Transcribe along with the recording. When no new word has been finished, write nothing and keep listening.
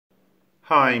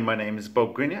Hi, my name is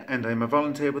Bob Greenyer and I'm a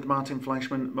volunteer with the Martin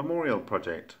Fleischmann Memorial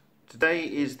Project. Today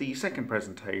is the second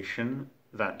presentation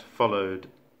that followed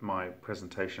my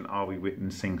presentation, Are We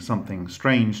Witnessing Something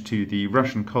Strange, to the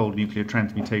Russian cold nuclear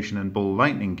transmutation and ball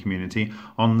lightning community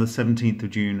on the 17th of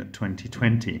June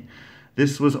 2020.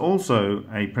 This was also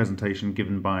a presentation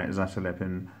given by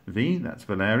Zasselepin V, that's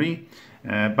Valery,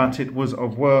 but it was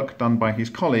of work done by his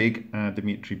colleague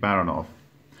Dmitry Baranov.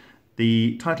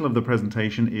 The title of the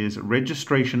presentation is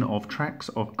Registration of Tracks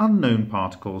of Unknown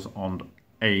Particles on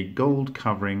a Gold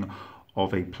Covering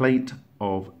of a Plate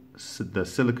of the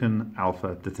Silicon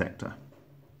Alpha Detector.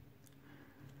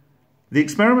 The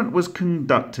experiment was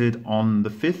conducted on the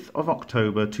 5th of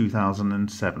October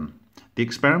 2007. The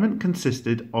experiment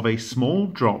consisted of a small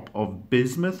drop of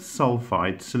bismuth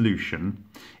sulfide solution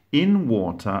in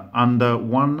water under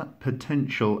one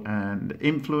potential and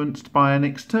influenced by an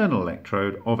external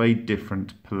electrode of a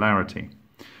different polarity.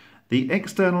 The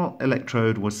external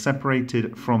electrode was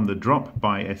separated from the drop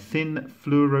by a thin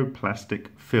fluoroplastic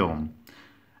film.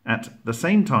 At the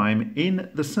same time, in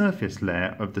the surface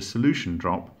layer of the solution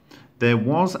drop, there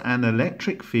was an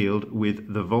electric field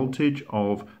with the voltage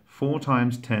of 4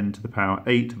 ×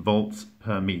 10⁸ volts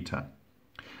per meter.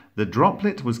 The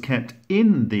droplet was kept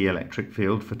in the electric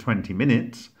field for 20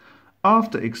 minutes.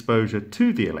 After exposure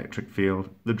to the electric field,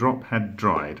 the drop had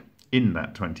dried in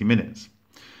that 20 minutes.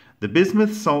 The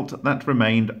bismuth salt that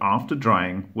remained after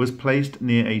drying was placed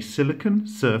near a silicon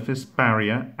surface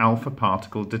barrier alpha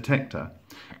particle detector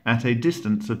at a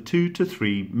distance of 2 to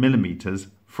 3 millimeters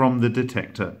from the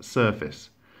detector surface.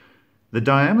 The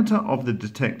diameter of the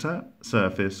detector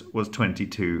surface was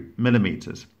 22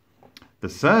 millimeters. The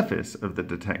surface of the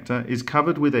detector is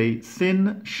covered with a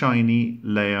thin, shiny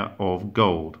layer of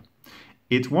gold.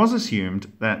 It was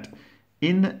assumed that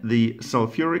in the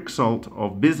sulfuric salt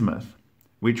of bismuth,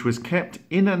 which was kept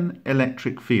in an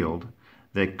electric field,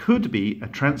 there could be a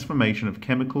transformation of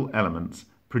chemical elements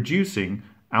producing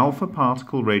alpha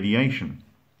particle radiation.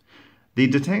 The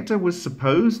detector was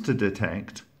supposed to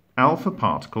detect alpha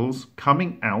particles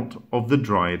coming out of the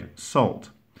dried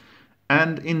salt.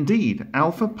 And indeed,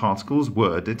 alpha particles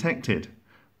were detected.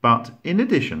 But in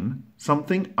addition,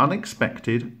 something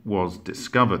unexpected was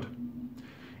discovered.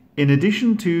 In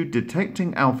addition to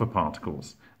detecting alpha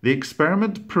particles, the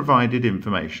experiment provided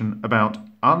information about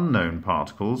unknown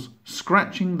particles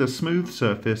scratching the smooth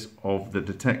surface of the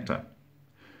detector.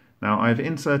 Now, I've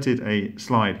inserted a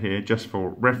slide here just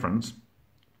for reference.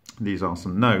 These are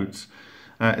some notes.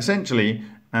 Essentially,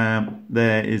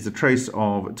 there is a trace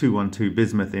of 212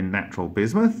 bismuth in natural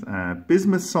bismuth.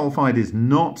 Bismuth sulfide is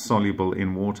not soluble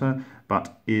in water,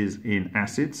 but is in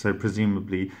acid, so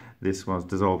presumably this was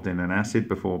dissolved in an acid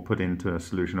before put into a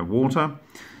solution of water.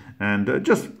 And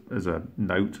just as a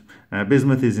note,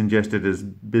 bismuth is ingested as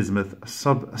bismuth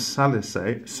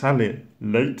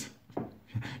subsalicylate,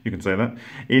 you can say that,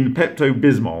 in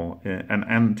Pepto-Bismol, an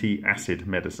anti-acid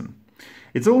medicine.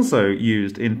 It's also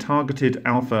used in targeted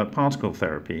alpha particle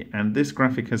therapy, and this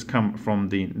graphic has come from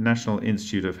the National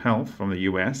Institute of Health from the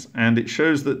US, and it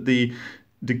shows that the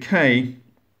decay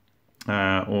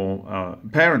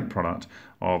parent product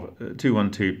of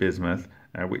 212 bismuth,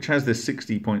 which has this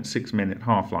 60.6 minute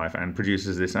half-life and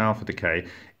produces this alpha decay,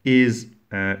 is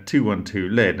 212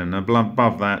 lead, and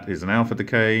above that is an alpha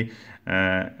decay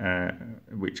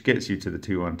which gets you to the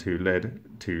 212 lead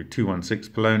to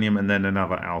 216 polonium, and then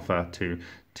another alpha to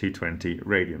 220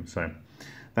 radium. So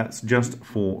that's just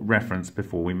for reference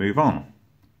before we move on.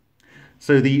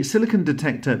 So the silicon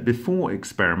detector before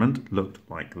experiment looked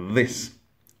like this.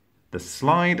 The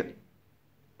slide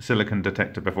silicon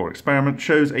detector before experiment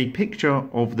shows a picture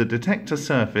of the detector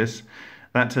surface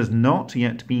that has not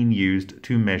yet been used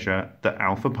to measure the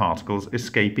alpha particles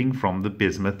escaping from the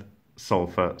bismuth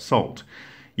sulfur salt.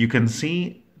 You can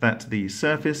see that the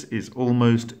surface is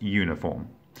almost uniform.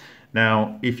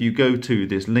 Now, if you go to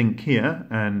this link here,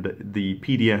 and the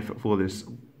PDF for this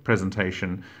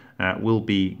presentation will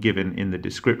be given in the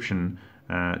description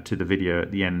to the video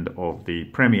at the end of the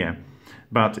premiere.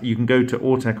 But you can go to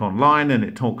Ortec online, and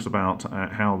it talks about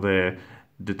how their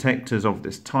detectors of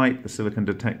this type, the silicon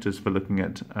detectors for looking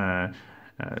at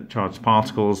charged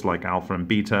particles like alpha and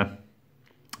beta,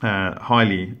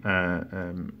 highly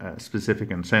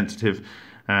specific and sensitive,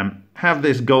 have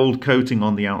this gold coating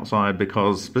on the outside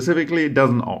because specifically it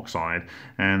doesn't oxide,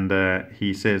 and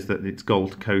he says that it's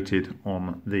gold coated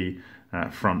on the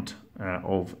front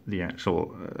of the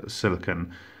actual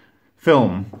silicon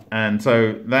film. And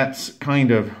so that's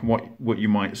kind of what you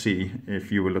might see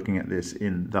if you were looking at this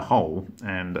in the hole,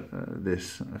 and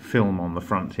this film on the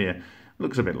front here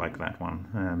looks a bit like that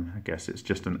one. I guess it's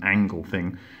just an angle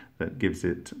thing that gives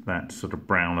it that sort of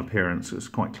brown appearance. It's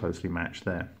quite closely matched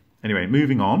there. Anyway,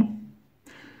 moving on.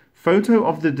 Photo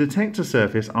of the detector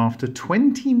surface after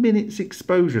 20 minutes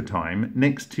exposure time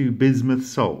next to bismuth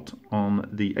salt on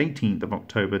the 18th of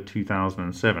October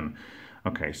 2007.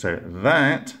 Okay, so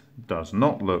that does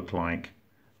not look like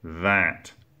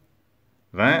that.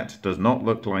 That does not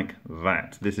look like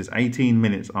that. This is 18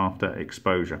 minutes after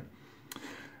exposure.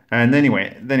 And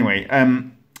anyway,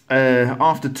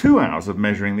 after 2 hours of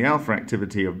measuring the alpha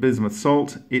activity of bismuth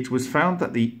salt, it was found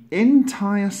that the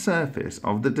entire surface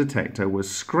of the detector was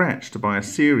scratched by a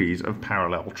series of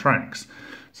parallel tracks.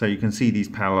 So you can see these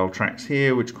parallel tracks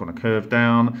here, which kind of curve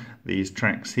down, these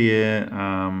tracks here,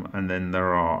 and then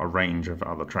there are a range of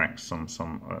other tracks,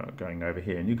 some going over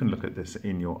here, and you can look at this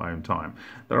in your own time.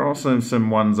 There are also some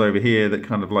ones over here that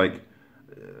kind of like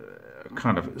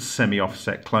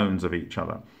semi-offset clones of each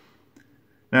other.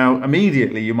 Now,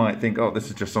 immediately you might think, oh, this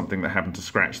is just something that happened to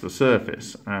scratch the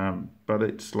surface, but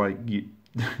it's like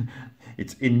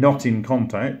it's not in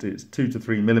contact. It's 2 to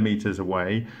 3 millimeters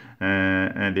away,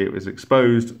 and it was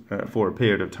exposed for a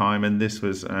period of time, and this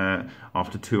was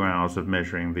after 2 hours of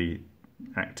measuring the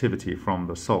activity from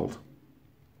the salt.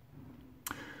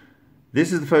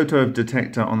 This is the photo of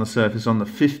detector on the surface on the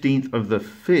 15th of the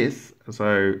 5th,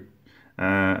 so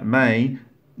May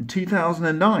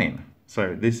 2009.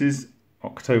 So this is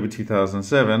October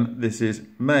 2007, this is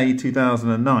May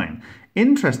 2009.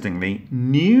 Interestingly,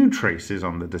 new traces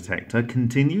on the detector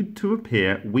continued to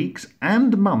appear weeks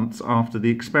and months after the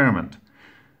experiment.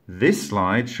 This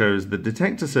slide shows the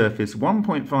detector surface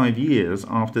 1.5 years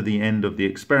after the end of the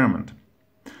experiment.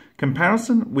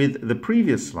 Comparison with the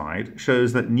previous slide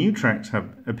shows that new tracks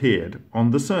have appeared on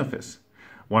the surface.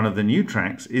 One of the new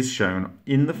tracks is shown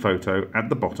in the photo at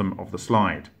the bottom of the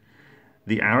slide.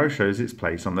 The arrow shows its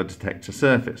place on the detector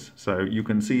surface. So you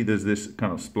can see there's this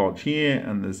kind of splodge here,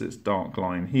 and there's this dark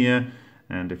line here.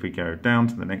 And if we go down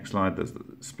to the next slide, there's the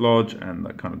splodge and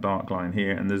that kind of dark line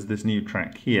here. And there's this new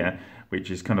track here,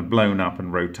 which is kind of blown up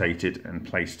and rotated and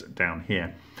placed down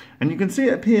here. And you can see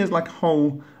it appears like a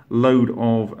whole load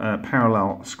of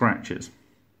parallel scratches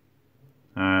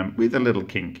with a little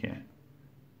kink here.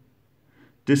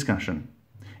 Discussion.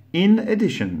 In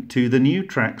addition to the new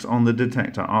tracks on the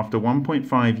detector after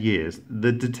 1.5 years,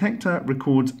 the detector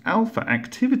records alpha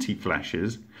activity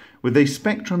flashes with a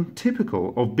spectrum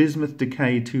typical of bismuth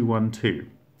decay 212.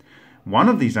 One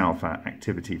of these alpha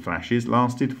activity flashes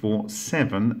lasted for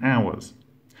 7 hours.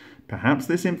 Perhaps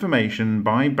this information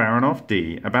by Baronoff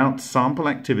D about sample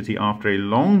activity after a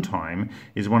long time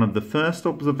is one of the first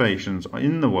observations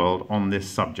in the world on this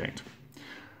subject.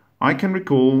 I can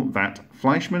recall that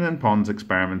Fleischmann and Pond's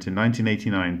experiment in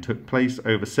 1989 took place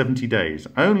over 70 days.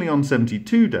 Only on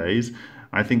 72 days,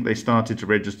 I think they started to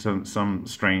register some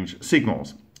strange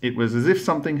signals. It was as if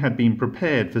something had been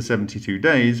prepared for 72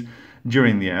 days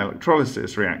during the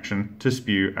electrolysis reaction to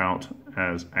spew out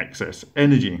as excess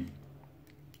energy.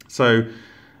 So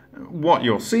what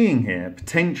you're seeing here,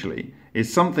 potentially,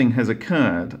 is something has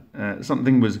occurred,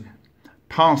 something was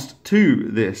passed to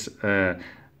this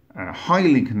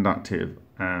highly conductive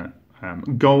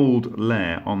gold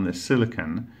layer on this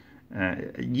silicon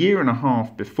a year and a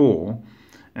half before,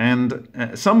 and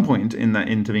at some point in that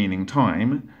intervening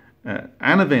time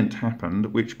an event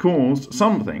happened which caused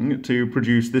something to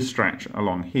produce this stretch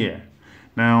along here.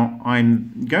 Now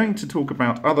I'm going to talk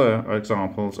about other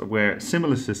examples of where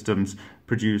similar systems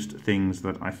produced things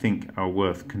that I think are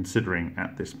worth considering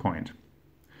at this point.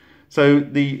 So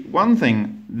the one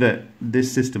thing that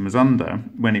this system was under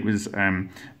when it was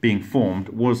being formed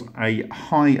was a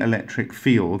high electric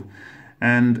field.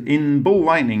 And in ball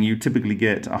lightning you typically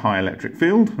get a high electric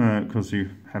field because you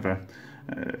have a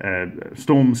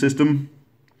storm system,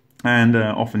 and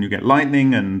often you get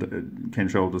lightning, and Ken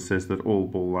Shoulders says that all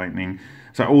lightning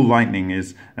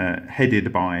is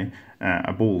headed by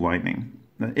a ball lightning.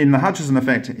 In the Hutchison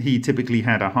effect, he typically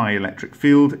had a high electric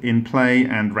field in play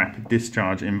and rapid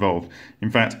discharge involved.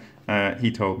 In fact,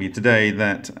 he told me today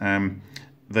that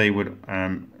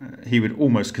he would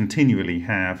almost continually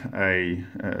have a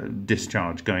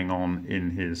discharge going on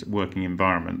in his working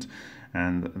environment,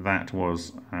 and that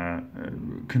was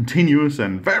continuous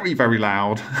and very, very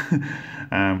loud.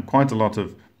 Quite a lot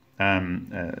of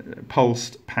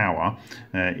pulsed power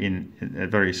in a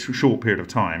very short period of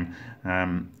time,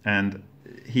 and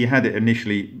he had it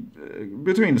initially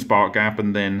between the spark gap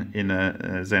and then in a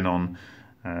xenon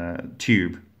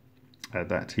tube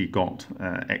that he got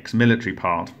ex-military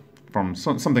part from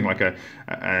something like a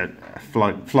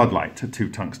floodlight to 2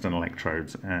 tungsten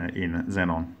electrodes in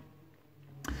xenon.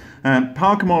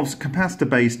 Parkhomov's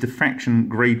capacitor-based diffraction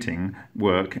grating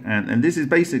work, and this is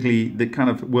basically the kind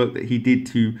of work that he did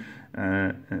to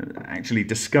actually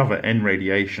discover N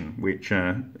radiation, which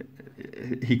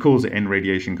he calls it N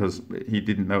radiation because he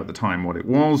didn't know at the time what it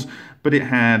was, but it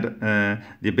had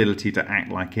the ability to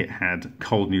act like it had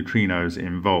cold neutrinos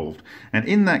involved. And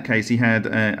in that case, he had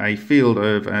a field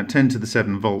of 10 to the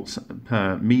 7 volts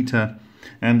per meter.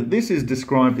 And this is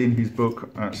described in his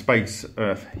book, Space,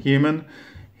 Earth, Human,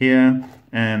 here.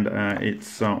 And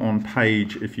it's on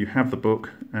page, if you have the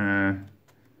book,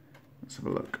 let's have a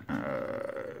look,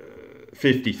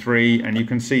 53. And you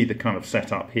can see the kind of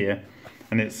setup here.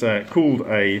 And it's called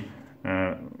a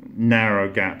narrow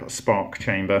gap spark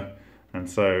chamber. And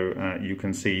so you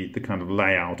can see the kind of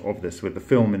layout of this with the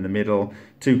film in the middle,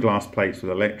 2 glass plates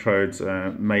with electrodes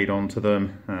made onto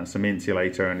them, some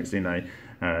insulator, and it's in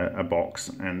a box.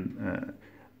 And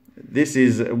this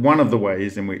is one of the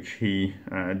ways in which he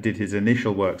did his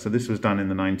initial work. So this was done in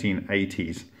the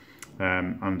 1980s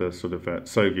under sort of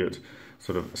Soviet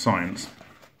sort of science.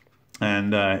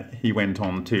 And he went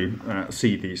on to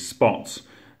see these spots,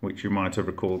 which you might have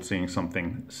recalled seeing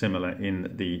something similar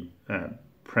in the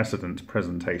precedent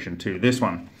presentation to this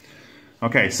one.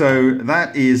 Okay, so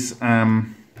that is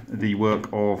the work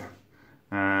of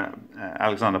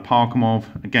Alexander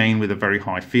Parkhomov, again with a very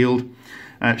high field.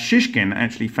 Shishkin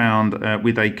actually found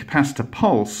with a capacitor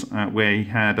pulse where he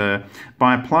had,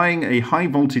 by applying a high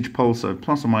voltage pulse of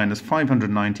plus or minus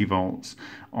 590 volts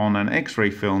on an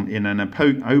X-ray film in an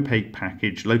opaque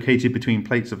package located between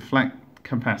plates of flat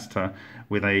capacitor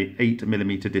with a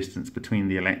 8mm distance between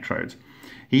the electrodes.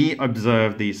 He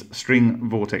observed these string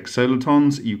vortex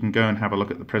solitons. You can go and have a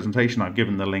look at the presentation. I've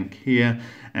given the link here.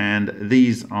 And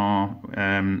these are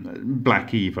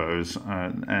black evos,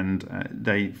 and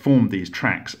they form these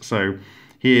tracks. So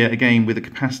here, again, with a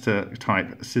capacitor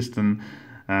type system,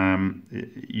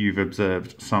 you've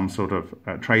observed some sort of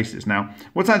traces. Now,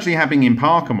 what's actually happening in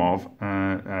Parkhomov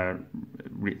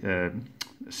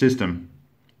system,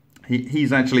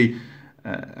 he's actually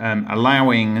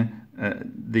allowing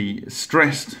the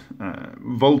stressed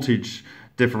voltage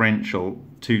differential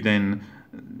to then,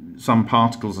 some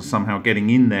particles are somehow getting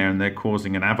in there and they're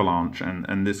causing an avalanche,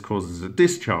 and this causes a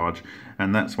discharge,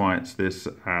 and that's why it's this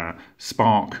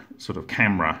spark sort of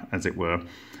camera, as it were.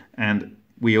 And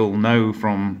we all know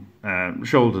from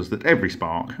shoulders that every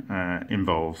spark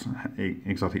involves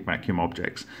exotic vacuum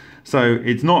objects. So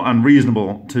it's not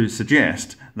unreasonable to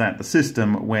suggest that the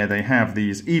system where they have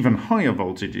these even higher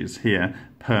voltages here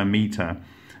per meter,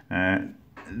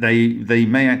 they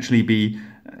may actually be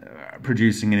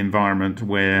producing an environment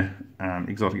where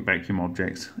exotic vacuum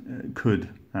objects could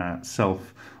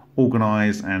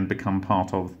self-organize and become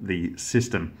part of the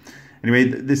system. Anyway,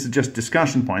 this is just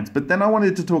discussion points, but then I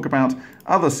wanted to talk about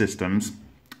other systems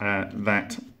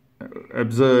that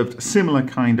observed similar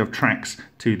kind of tracks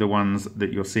to the ones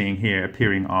that you're seeing here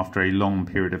appearing after a long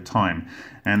period of time.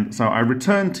 And so I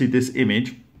returned to this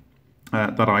image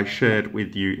that I shared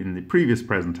with you in the previous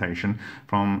presentation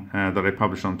from that I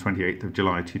published on 28th of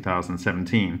July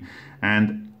 2017.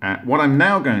 And what I'm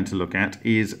now going to look at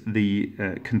is the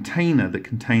container that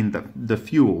contained the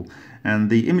fuel. And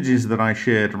the images that I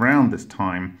shared around this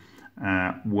time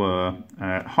were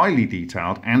highly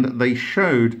detailed, and they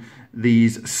showed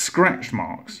these scratch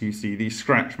marks. You see these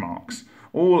scratch marks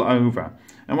all over.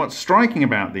 And what's striking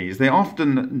about these, they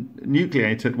often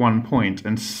nucleate at one point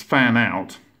and fan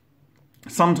out,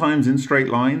 sometimes in straight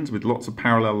lines with lots of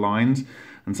parallel lines,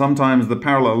 and sometimes the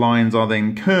parallel lines are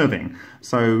then curving.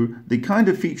 So the kind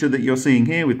of feature that you're seeing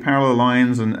here with parallel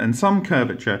lines and some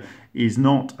curvature is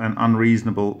not an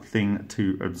unreasonable thing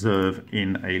to observe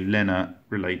in a LENR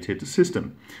related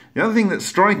system. The other thing that's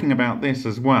striking about this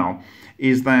as well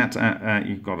is that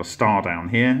you've got a star down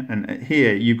here, and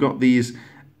here you've got these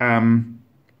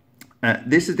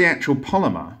this is the actual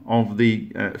polymer of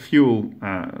the fuel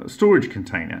storage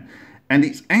container, and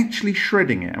it's actually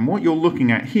shredding it. And what you're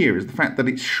looking at here is the fact that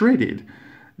it's shredded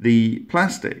the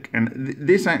plastic, and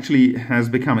this actually has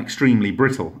become extremely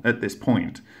brittle at this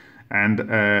point. And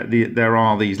there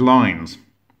are these lines.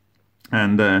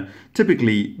 And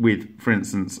typically with, for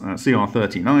instance,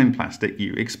 CR39 plastic,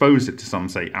 you expose it to some,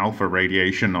 say, alpha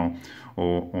radiation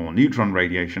or neutron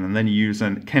radiation, and then you use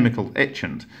a chemical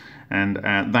etchant. And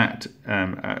that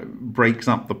breaks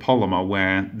up the polymer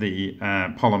where the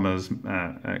polymer's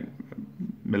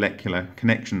molecular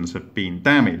connections have been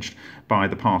damaged by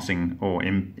the passing or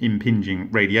impinging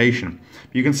radiation.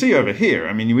 You can see over here,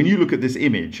 I mean, when you look at this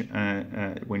image,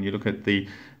 when you look at the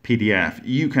PDF,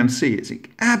 you can see it's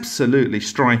absolutely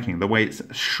striking the way it's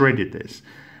shredded this.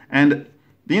 And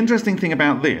The interesting thing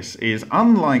about this is,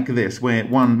 unlike this, where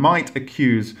one might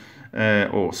accuse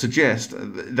or suggest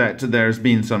that there's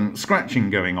been some scratching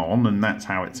going on and that's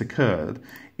how it's occurred,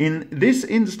 in this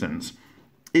instance,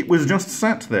 it was just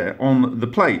sat there on the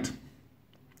plate,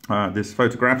 this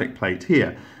photographic plate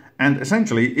here, and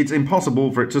essentially it's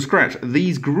impossible for it to scratch.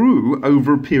 These grew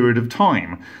over a period of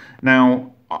time.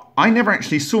 Now, I never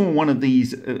actually saw one of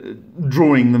these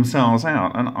drawing themselves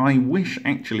out, and I wish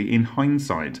actually in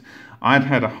hindsight I'd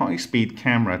had a high-speed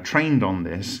camera trained on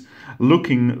this,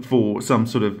 looking for some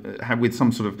sort of, with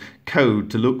some sort of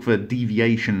code to look for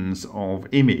deviations of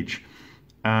image,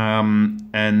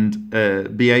 and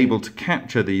be able to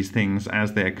capture these things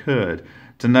as they occurred,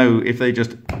 to know if they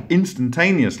just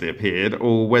instantaneously appeared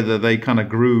or whether they kind of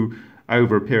grew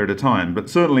over a period of time.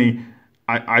 But certainly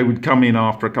I would come in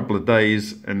after a couple of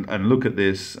days and look at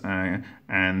this,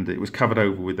 and it was covered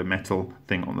over with a metal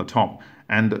thing on the top,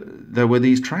 and there were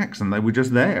these tracks and they were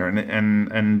just there,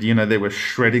 and you know, they were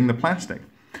shredding the plastic.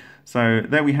 So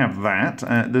there we have that.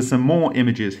 There's some more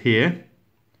images here,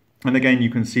 and again you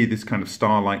can see this kind of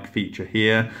star-like feature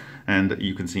here, and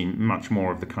you can see much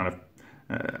more of the kind of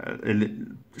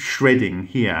shredding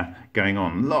here going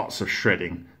on. Lots of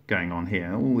shredding going on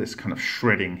here. All this kind of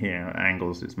shredding here.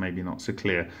 Angles is maybe not so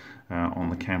clear on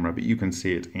the camera, but you can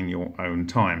see it in your own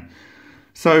time.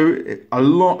 So a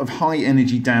lot of high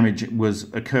energy damage was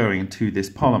occurring to this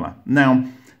polymer. Now,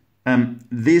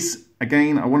 this,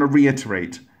 again, I want to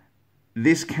reiterate,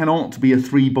 this cannot be a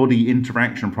three-body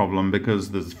interaction problem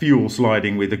because there's fuel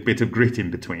sliding with a bit of grit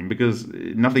in between, because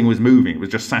nothing was moving. It was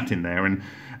just sat in there,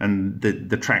 and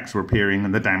the tracks were appearing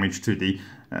and the damage to the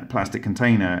plastic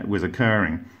container was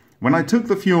occurring. When I took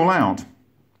the fuel out,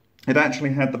 it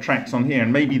actually had the tracks on here,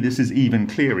 and maybe this is even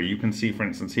clearer. You can see, for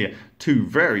instance, here, two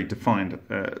very defined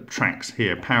tracks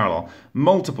here parallel,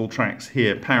 multiple tracks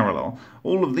here parallel,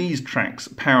 all of these tracks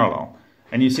parallel.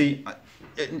 And you see,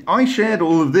 I shared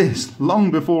all of this long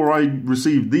before I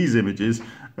received these images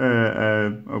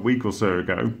a week or so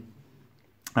ago.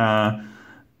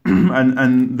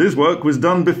 And this work was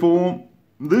done before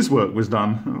this work was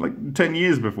done, like 10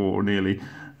 years before, nearly,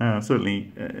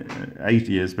 certainly 8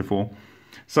 years before.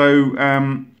 So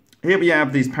here we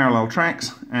have these parallel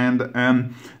tracks, and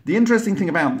the interesting thing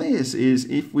about this is,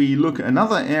 if we look at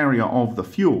another area of the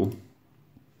fuel,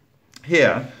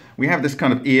 here we have this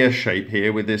kind of ear shape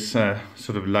here with this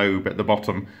sort of lobe at the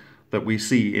bottom that we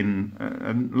see in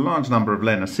a large number of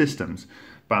LENR systems.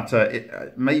 But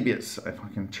maybe it's, if I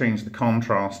can change the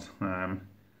contrast,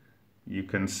 you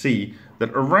can see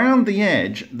that around the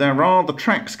edge there are the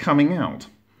tracks coming out,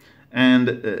 and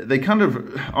they kind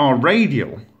of are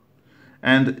radial.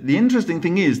 And the interesting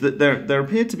thing is that there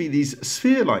appear to be these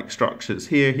sphere-like structures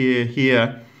here, here,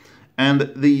 here,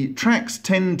 and the tracks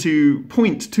tend to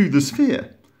point to the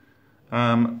sphere,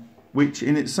 which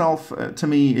in itself to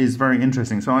me is very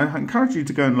interesting. So I encourage you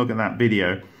to go and look at that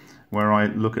video where I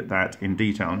look at that in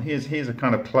detail. And here's a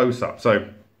kind of close-up. So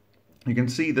you can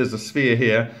see there's a sphere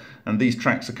here, and these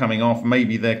tracks are coming off.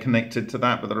 Maybe they're connected to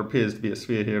that, but there appears to be a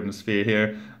sphere here and a sphere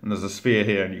here, and there's a sphere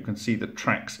here, and you can see the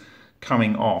tracks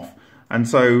coming off. And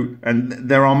so, and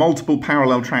there are multiple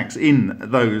parallel tracks in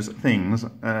those things,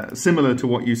 similar to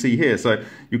what you see here. So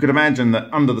you could imagine that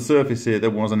under the surface here there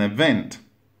was an event.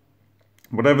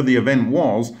 Whatever the event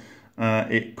was,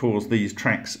 it caused these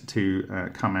tracks to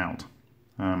come out.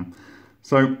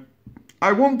 So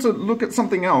I want to look at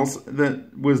something else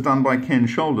that was done by Ken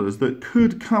Shoulders that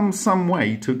could come some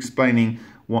way to explaining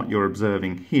what you're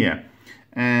observing here.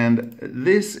 And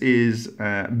this is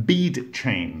bead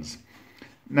chains.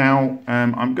 Now,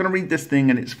 I'm going to read this thing,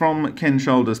 and it's from Ken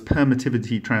Shoulders'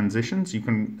 Permittivity Transitions. You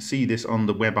can see this on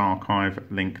the web archive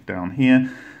link down here.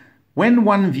 When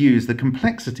one views the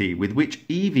complexity with which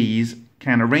EVs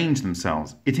can arrange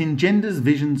themselves, it engenders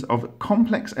visions of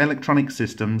complex electronic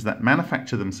systems that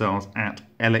manufacture themselves at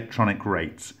electronic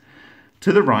rates.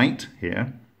 To the right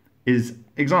here is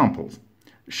examples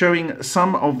showing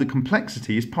some of the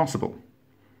complexities possible.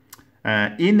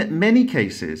 In many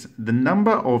cases, the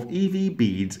number of EV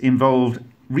beads involved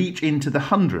reach into the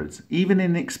hundreds, even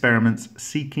in experiments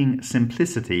seeking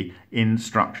simplicity in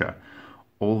structure.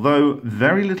 Although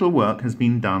very little work has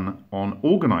been done on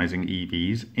organizing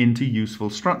EVs into useful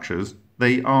structures,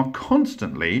 they are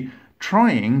constantly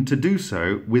trying to do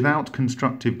so without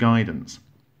constructive guidance.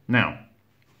 Now,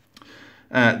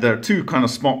 there are two kind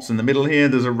of spots in the middle here.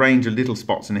 There's a range of little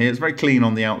spots in here. It's very clean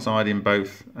on the outside in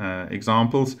both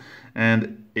examples,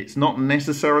 and it's not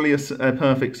necessarily a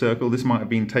perfect circle. This might have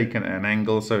been taken at an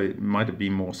angle, so it might have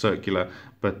been more circular,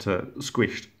 but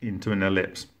squished into an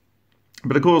ellipse.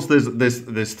 But of course,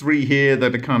 there's three here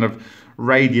that are kind of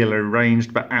radially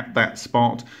arranged, but at that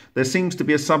spot, there seems to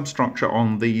be a substructure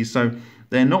on these. So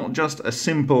they're not just a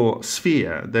simple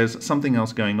sphere. There's something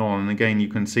else going on. And again, you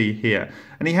can see here.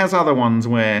 And he has other ones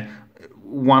where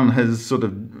one has sort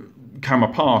of come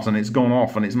apart and it's gone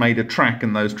off and it's made a track,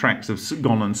 and those tracks have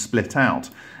gone and split out.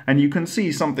 And you can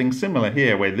see something similar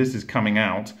here where this is coming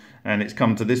out and it's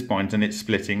come to this point and it's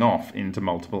splitting off into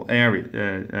multiple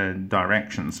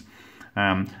directions.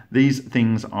 These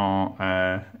things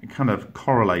are kind of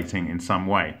correlating in some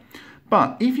way.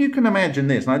 But if you can imagine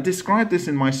this, and I described this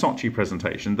in my Sochi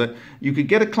presentation, that you could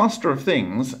get a cluster of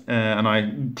things, and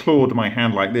I clawed my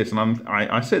hand like this, and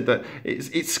I said that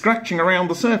it's scratching around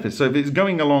the surface. So if it's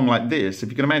going along like this, if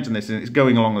you can imagine this, and it's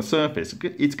going along the surface,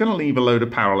 it's going to leave a load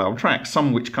of parallel tracks,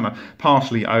 some which kind of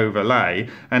partially overlay,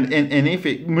 and if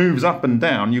it moves up and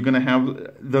down, you're going to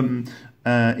have them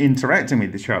interacting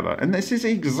with each other. And this is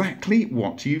exactly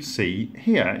what you see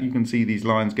here. You can see these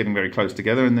lines getting very close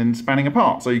together and then spanning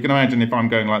apart. So you can imagine if I'm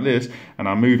going like this and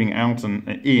I'm moving out and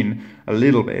in a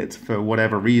little bit for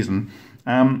whatever reason,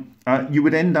 you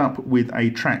would end up with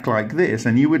a track like this,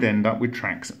 and you would end up with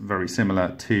tracks very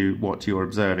similar to what you're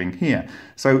observing here.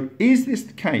 So is this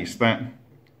the case that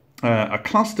a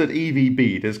clustered EV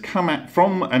bead has come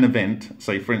from an event,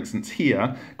 say for instance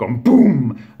here, gone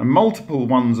boom, and multiple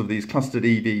ones of these clustered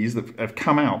EVs that have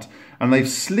come out, and they've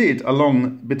slid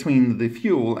along between the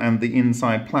fuel and the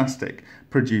inside plastic,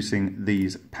 producing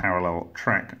these parallel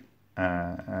track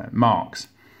marks.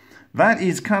 That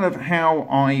is kind of how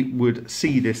I would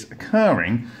see this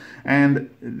occurring. And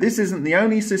this isn't the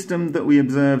only system that we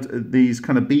observed these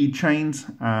kind of bead chains.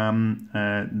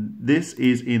 This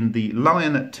is in the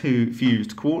Lion 2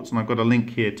 fused quartz, and I've got a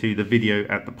link here to the video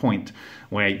at the point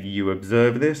where you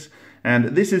observe this.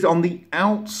 And this is on the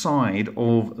outside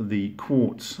of the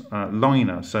quartz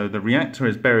liner, so the reactor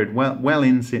is buried well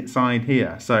inside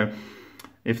here. So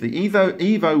if the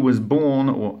EVO was born,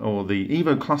 or the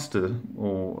EVO cluster,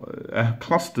 or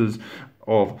clusters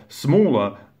of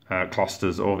smaller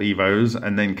clusters of EVOs,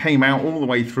 and then came out all the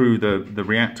way through the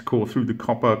reactor core, through the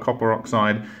copper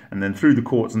oxide, and then through the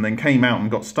quartz, and then came out and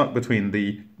got stuck between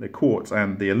the quartz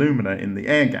and the alumina in the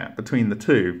air gap between the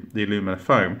two, the alumina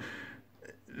foam.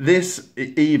 This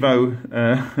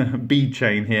EVO bead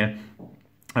chain here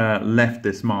left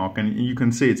this mark, and you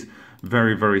can see it's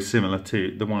very, very similar to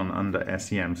the one under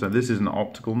SEM. So this is an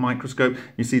optical microscope.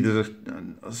 You see there's a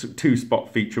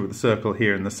two-spot feature with a circle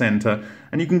here in the center,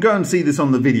 and you can go and see this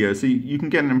on the video, so you can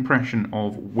get an impression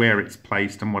of where it's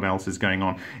placed and what else is going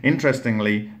on.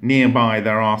 Interestingly, nearby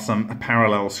there are some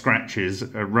parallel scratches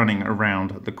running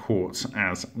around the quartz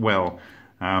as well.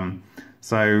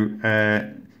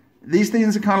 These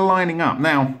things are kind of lining up.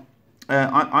 Now,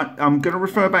 I'm going to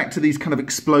refer back to these kind of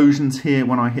explosions here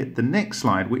when I hit the next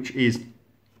slide, which is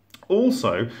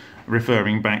also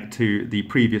referring back to the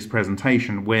previous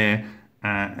presentation where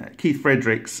Keith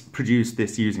Fredericks produced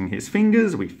this using his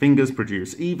fingers. Fingers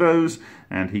produce EVOs,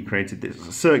 and he created this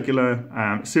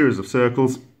circular series of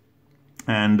circles.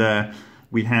 And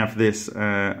we have this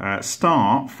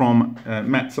star from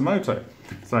Matsumoto.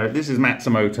 So this is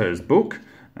Matsumoto's book.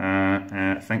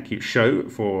 Thank you, Sho,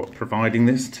 for providing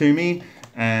this to me.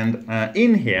 And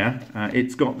in here,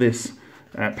 it's got this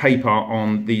paper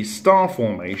on the star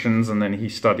formations, and then he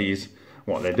studies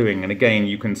what they're doing. And again,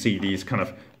 you can see these kind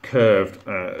of curved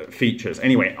features.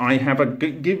 Anyway, I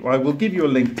will give you a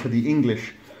link to the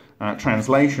English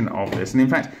translation of this. And in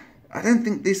fact, I don't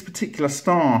think this particular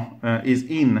star is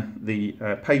in the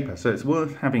paper, so it's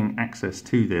worth having access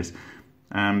to this.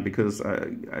 Because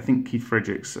I think Keith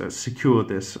Fredericks secured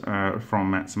this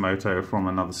from Matsumoto from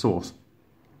another source.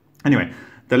 Anyway,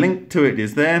 the link to it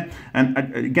is there. And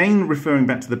again, referring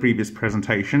back to the previous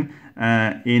presentation,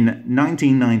 in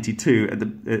 1992,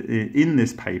 in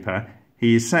this paper,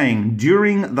 he is saying,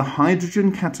 during the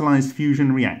hydrogen catalyzed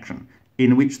fusion reaction,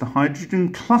 in which the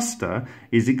hydrogen cluster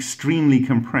is extremely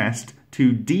compressed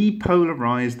to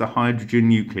depolarize the hydrogen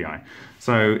nuclei.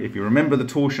 So if you remember the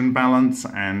torsion balance,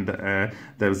 and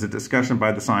there was a discussion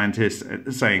by the scientists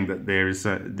saying that there is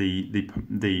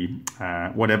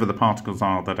whatever the particles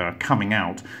are that are coming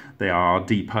out, they are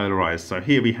depolarized. So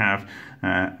here we have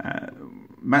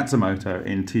Matsumoto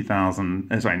in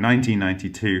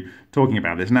 1992 talking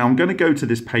about this. Now I'm going to go to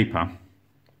this paper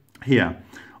here.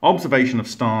 Observation of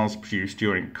stars produced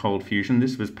during cold fusion.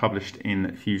 This was published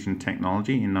in Fusion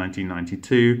Technology in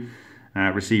 1992.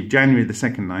 Received January the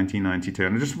 2nd, 1992.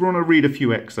 And I just want to read a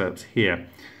few excerpts here.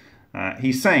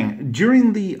 He's saying,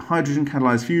 during the hydrogen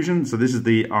catalyzed fusion, so this is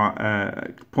the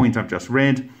point I've just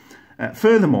read,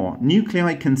 furthermore,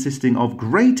 nuclei consisting of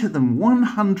greater than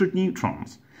 100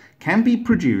 neutrons can be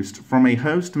produced from a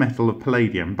host metal of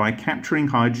palladium by capturing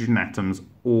hydrogen atoms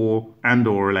or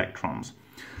electrons.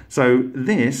 So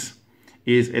this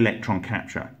is electron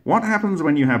capture. What happens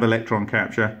when you have electron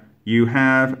capture? You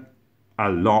have a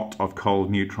lot of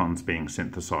cold neutrons being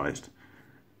synthesized.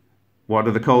 What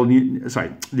are the cold you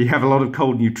have a lot of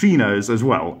cold neutrinos as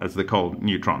well as the cold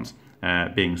neutrons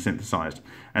being synthesized.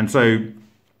 And so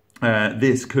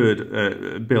this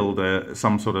could build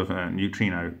some sort of a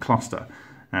neutrino cluster.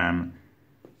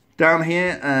 Down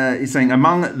here, it's saying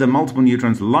among the multiple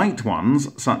neutrons, light ones,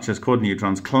 such as quad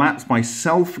neutrons, collapse by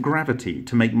self-gravity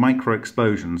to make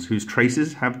micro-explosions whose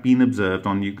traces have been observed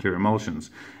on nuclear emulsions.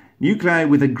 Nuclei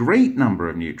with a great number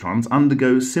of neutrons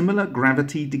undergo similar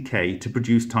gravity decay to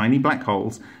produce tiny black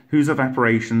holes whose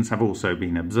evaporations have also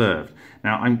been observed.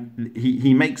 Now,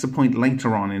 he makes a point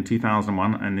later on in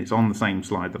 2001, and it's on the same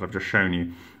slide that I've just shown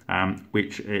you,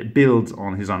 which builds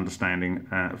on his understanding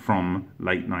from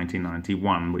late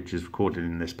 1991, which is recorded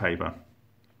in this paper.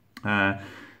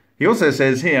 He also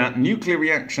says here, nuclear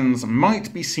reactions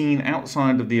might be seen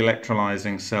outside of the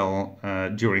electrolyzing cell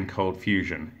during cold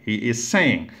fusion. He is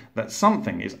saying that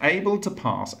something is able to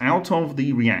pass out of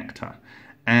the reactor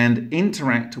and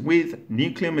interact with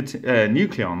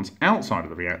nucleons outside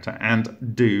of the reactor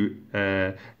and do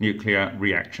nuclear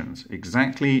reactions.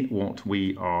 Exactly what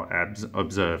we are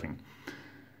observing.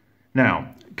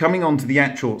 Now, coming on to the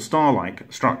actual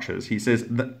star-like structures, he says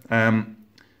that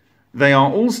they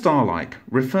are all star-like,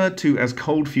 referred to as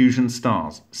cold fusion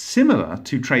stars, similar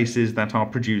to traces that are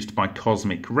produced by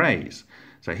cosmic rays.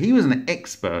 So he was an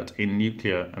expert in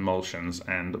nuclear emulsions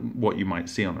and what you might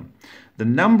see on them. The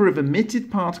number of emitted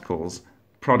particles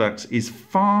products is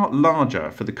far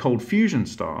larger for the cold fusion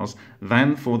stars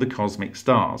than for the cosmic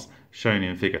stars, shown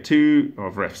in figure 2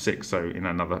 of Ref 6. So in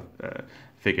another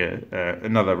figure,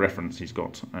 another reference, he's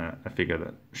got a figure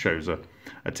that shows a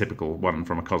typical one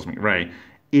from a cosmic ray.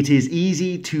 It is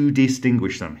easy to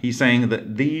distinguish them. He's saying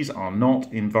that these are not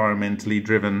environmentally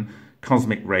driven,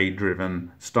 cosmic ray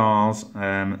driven stars.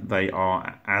 They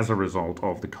are as a result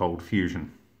of the cold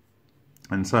fusion.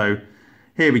 And so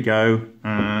here we go.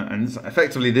 And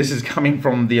effectively this is coming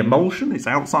from the emulsion. It's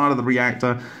outside of the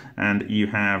reactor and you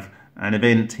have an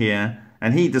event here.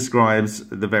 And he describes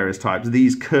the various types.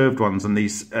 These curved ones and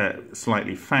these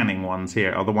slightly fanning ones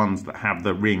here are the ones that have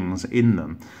the rings in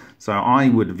them. So I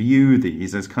would view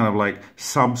these as kind of like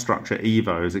substructure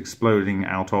EVOs exploding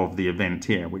out of the event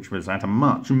here, which was at a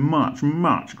much, much,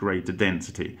 much greater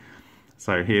density.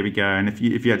 So here we go. And if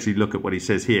you actually look at what he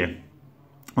says here,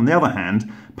 on the other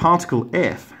hand, particle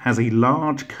F has a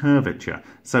large curvature,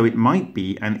 so it might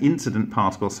be an incident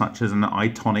particle such as an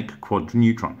itonic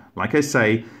quadneutron. Like I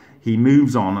say, he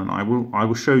moves on, and I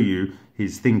will show you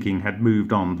his thinking had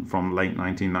moved on from late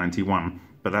 1991,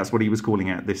 but that's what he was calling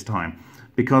it at this time.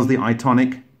 Because the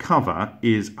itonic cover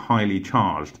is highly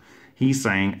charged. He's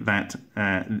saying that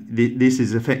this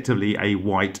is effectively a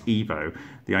white EVO.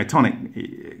 The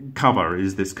itonic cover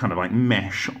is this kind of like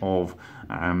mesh of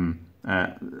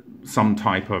some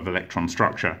type of electron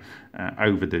structure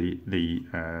over the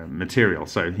material.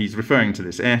 So he's referring to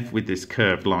this F with this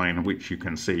curved line, which you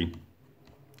can see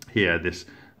here, this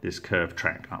curved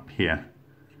track up here.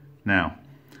 Now,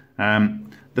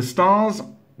 the stars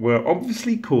were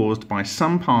obviously caused by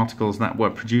some particles that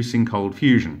were produced during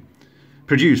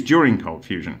cold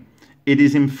fusion. It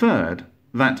is inferred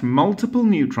that multiple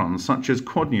neutrons, such as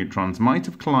quad neutrons, might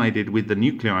have collided with the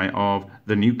nuclei of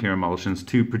the nuclear emulsions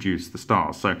to produce the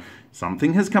stars. So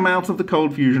something has come out of the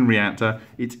cold fusion reactor,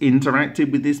 it's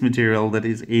interacted with this material that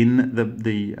is in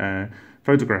the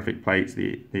photographic plates,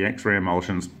 the X-ray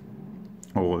emulsions,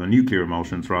 or the nuclear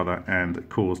emulsions rather, and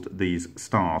caused these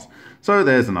stars. So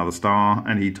there's another star,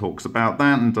 and he talks about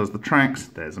that and does the tracks.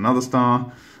 There's another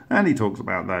star, and he talks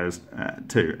about those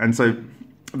too. And so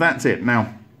that's it.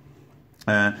 Now,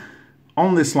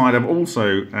 on this slide, I've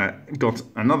also got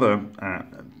another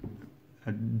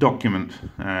document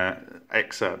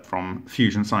excerpt from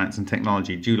Fusion Science and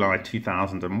Technology, July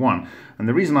 2001. And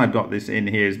the reason I've got this in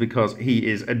here is because he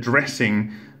is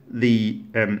addressing the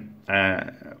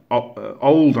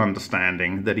old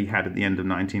understanding that he had at the end of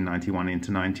 1991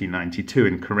 into 1992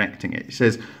 and correcting it. He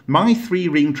says, my 3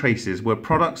 ring traces were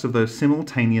products of those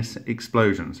simultaneous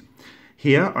explosions.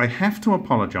 Here I have to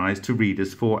apologise to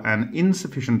readers for an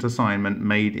insufficient assignment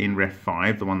made in Ref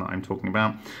 5, the one that I'm talking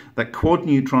about, that quad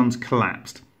neutrons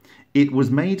collapsed. It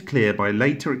was made clear by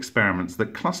later experiments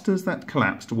that clusters that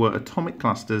collapsed were atomic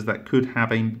clusters that could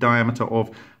have a diameter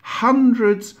of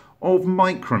hundreds of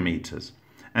micrometers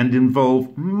and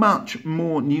involve much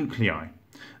more nuclei.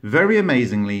 Very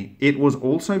amazingly, it was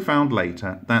also found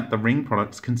later that the ring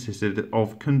products consisted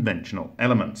of conventional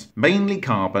elements, mainly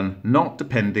carbon, not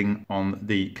depending on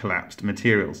the collapsed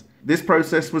materials. This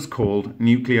process was called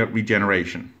nuclear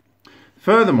regeneration.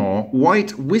 Furthermore,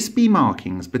 white wispy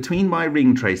markings between my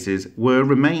ring traces were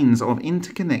remains of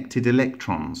interconnected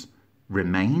electrons.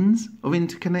 Remains of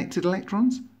interconnected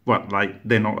electrons? What, like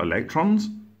they're not electrons?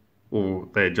 Or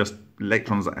they're just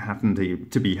electrons that happen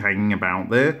to be hanging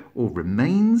about there? Or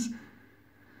remains?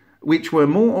 Which were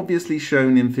more obviously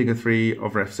shown in figure 3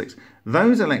 of Ref 6.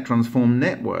 Those electrons form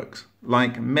networks,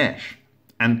 like mesh,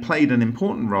 and played an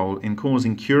important role in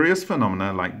causing curious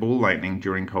phenomena like ball lightning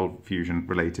during cold fusion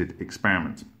related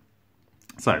experiments.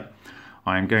 So,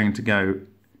 I'm going to go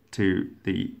to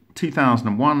the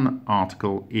 2001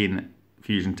 article in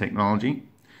Fusion Technology,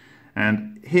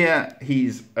 and here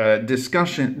he's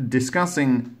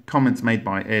discussing comments made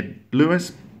by Ed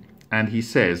Lewis, and he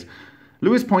says,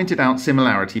 Lewis pointed out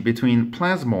similarity between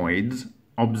plasmoids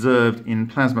observed in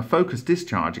plasma-focused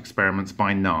discharge experiments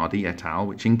by Nardi et al.,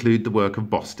 which include the work of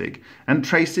Bostic, and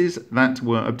traces that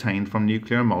were obtained from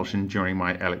nuclear emulsion during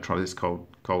my electrolysis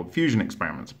cold fusion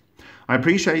experiments. I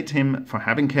appreciate him for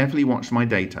having carefully watched my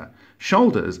data.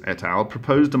 Shoulders et al.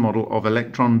 Proposed a model of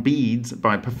electron beads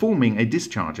by performing a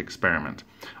discharge experiment.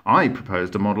 I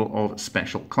proposed a model of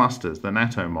special clusters, the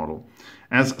NATO model,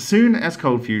 as soon as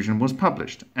cold fusion was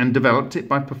published, and developed it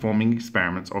by performing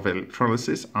experiments of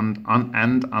electrolysis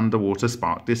and underwater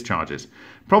spark discharges.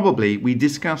 Probably we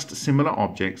discussed similar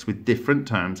objects with different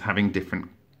terms having different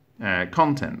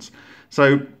contents.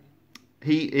 So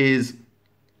he is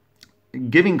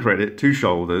giving credit to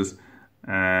Shoulders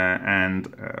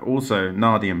and also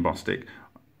Nardi and Bostic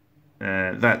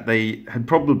that they had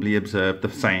probably observed the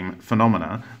same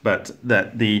phenomena, but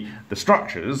that the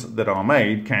structures that are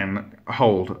made can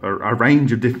hold a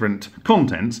range of different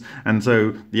contents, and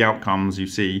so the outcomes you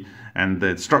see and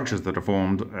the structures that are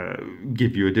formed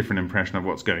give you a different impression of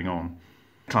what's going on.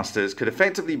 Clusters could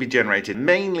effectively be generated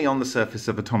mainly on the surface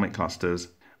of atomic clusters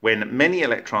when many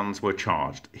electrons were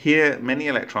charged. Here, many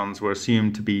electrons were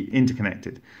assumed to be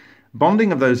interconnected.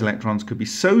 Bonding of those electrons could be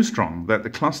so strong that the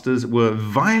clusters were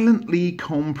violently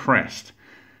compressed.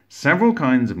 Several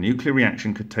kinds of nuclear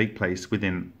reaction could take place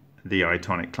within the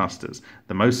ionic clusters.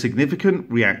 The most significant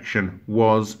reaction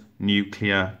was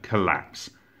nuclear collapse.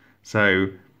 So,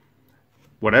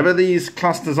 whatever these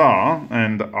clusters are,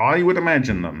 and I would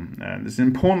imagine them, and this is an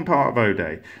important part of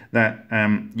O-Day, that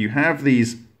you have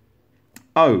these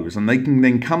O's, and they can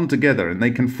then come together and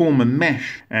they can form a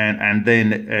mesh, and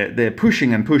then they're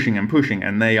pushing and pushing and pushing,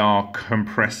 and they are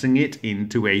compressing it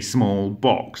into a small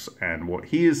box. And what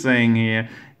he is saying here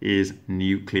is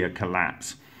nuclear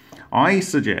collapse. I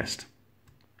suggest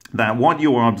that what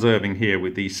you are observing here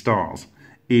with these stars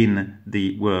in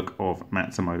the work of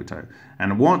Matsumoto,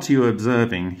 and what you are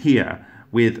observing here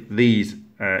with these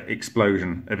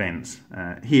explosion events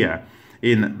here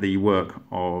in the work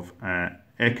of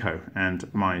Echo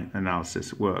and my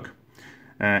analysis work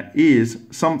is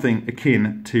something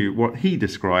akin to what he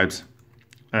describes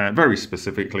very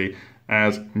specifically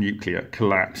as nuclear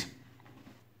collapse.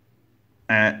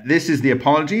 This is the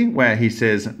apology where he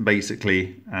says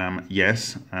basically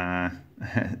yes,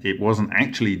 it wasn't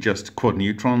actually just quad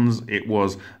neutrons, it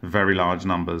was very large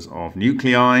numbers of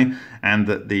nuclei, and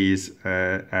that these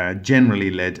generally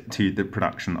led to the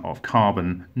production of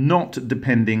carbon, not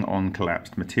depending on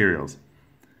collapsed materials.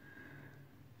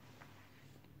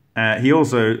 He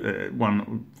also,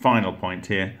 one final point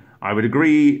here, I would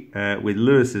agree with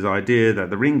Lewis's idea that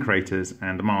the ring craters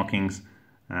and markings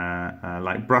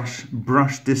like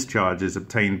brush discharges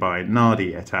obtained by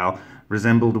Nardi et al.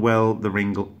 Resembled well the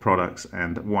ring products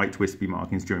and white wispy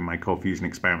markings during my cold fusion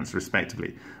experiments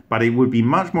respectively. But it would be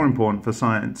much more important for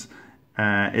science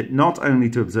not only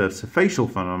to observe surfacial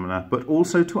phenomena, but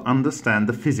also to understand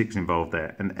the physics involved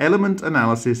there. An element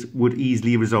analysis would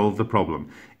easily resolve the problem.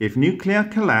 If nuclear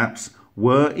collapse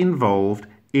were involved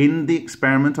in the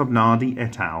experiment of Nardi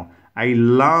et al., a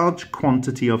large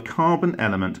quantity of carbon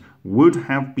element would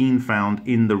have been found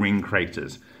in the ring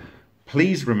craters.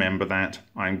 Please remember that.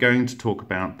 I'm going to talk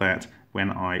about that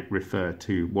when I refer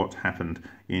to what happened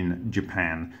in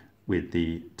Japan with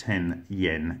the 10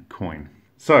 yen coin.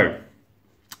 So,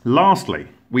 lastly,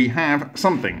 we have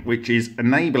something which is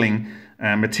enabling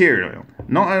material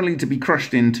not only to be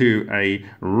crushed into a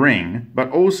ring, but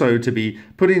also to be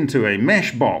put into a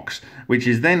mesh box, which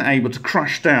is then able to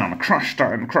crush down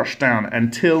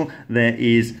until there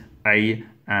is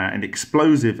an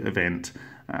explosive event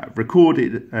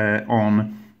recorded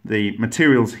on the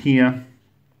materials here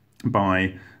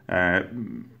by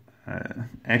Echo,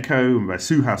 by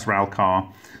Suhas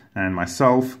Ralkar, and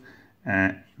myself,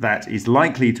 that is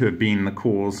likely to have been the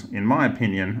cause, in my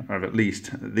opinion, of at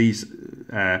least these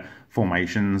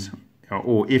formations,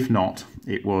 or if not,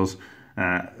 it was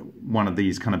one of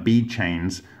these kind of bead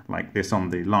chains like this on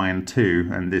the line 2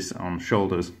 and this on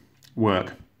shoulders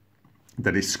work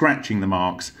that is scratching the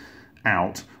marks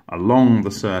out along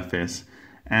the surface.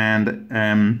 And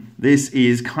this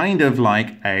is kind of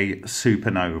like a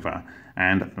supernova.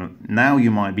 And now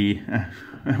you might be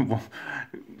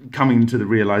coming to the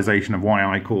realization of why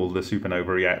I call the supernova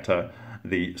reactor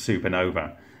the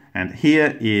supernova. And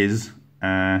here is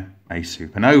a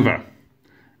supernova.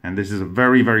 And this is a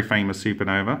very, very famous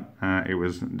supernova. It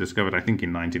was discovered, I think,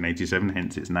 in 1987,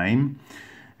 hence its name.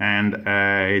 And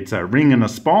it's a ring and a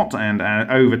spot, and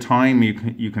over time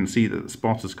you can see that the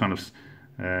spot is kind of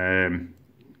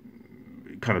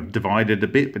divided a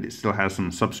bit, but it still has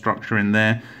some substructure in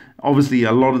there. Obviously,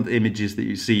 a lot of the images that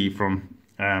you see from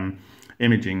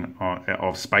imaging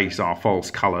of space are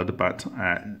false colored, but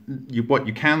what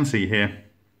you can see here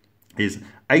is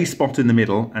a spot in the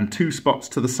middle and 2 spots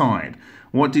to the side.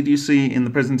 What did you see in the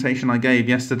presentation I gave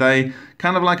yesterday?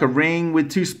 Kind of like a ring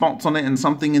with 2 spots on it and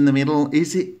something in the middle.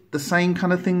 Is it the same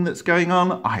kind of thing that's going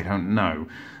on? I don't know.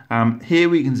 Here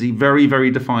we can see very,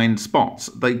 very defined spots.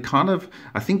 They kind of,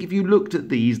 I think if you looked at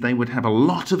these, they would have a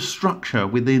lot of structure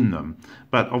within them.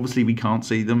 But obviously we can't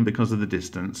see them because of the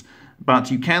distance.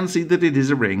 But you can see that it is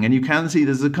a ring, and you can see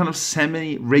there's a kind of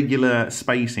semi-regular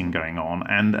spacing going on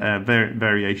and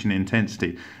variation in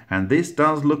intensity. And this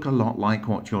does look a lot like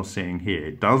what you're seeing here.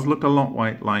 It does look a lot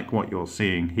like what you're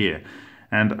seeing here.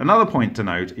 And another point to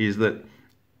note is that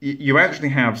you actually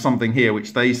have something here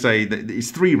which they say that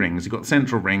it's 3 rings. You've got the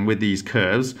central ring with these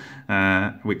curves,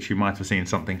 which you might have seen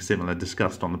something similar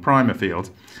discussed on the primer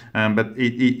field. But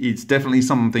it's definitely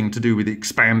something to do with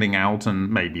expanding out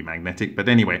and maybe magnetic. But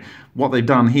anyway, what they've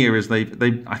done here is I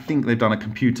think they've done a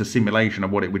computer simulation of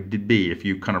what it would be if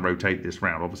you kind of rotate this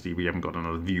round. Obviously, we haven't got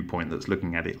another viewpoint that's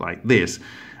looking at it like this.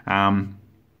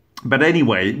 But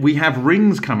anyway, we have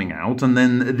rings coming out and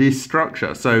then this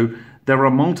structure. So there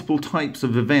are multiple types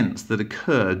of events that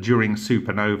occur during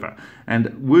supernova.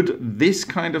 And would this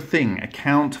kind of thing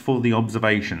account for the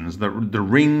observations, the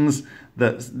rings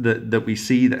that we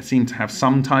see that seem to have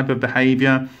some type of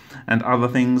behavior and other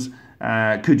things?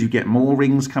 Could you get more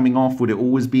rings coming off? Would it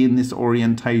always be in this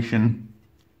orientation?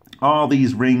 Are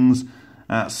these rings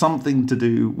something to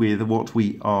do with what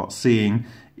we are seeing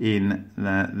in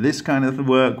this kind of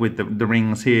work with the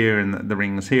rings here, and the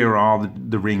rings here are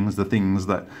the rings, the things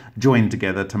that join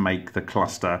together to make the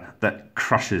cluster that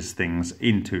crushes things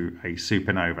into a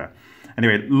supernova.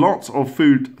 Anyway, lots of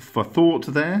food for thought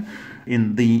there.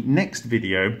 In the next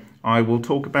video, I will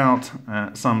talk about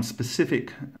some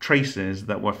specific traces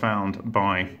that were found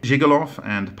by Zhigalov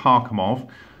and Parkhomov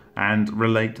and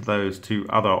relate those to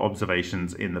other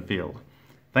observations in the field.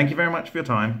 Thank you very much for your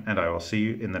time, and I will see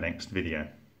you in the next video.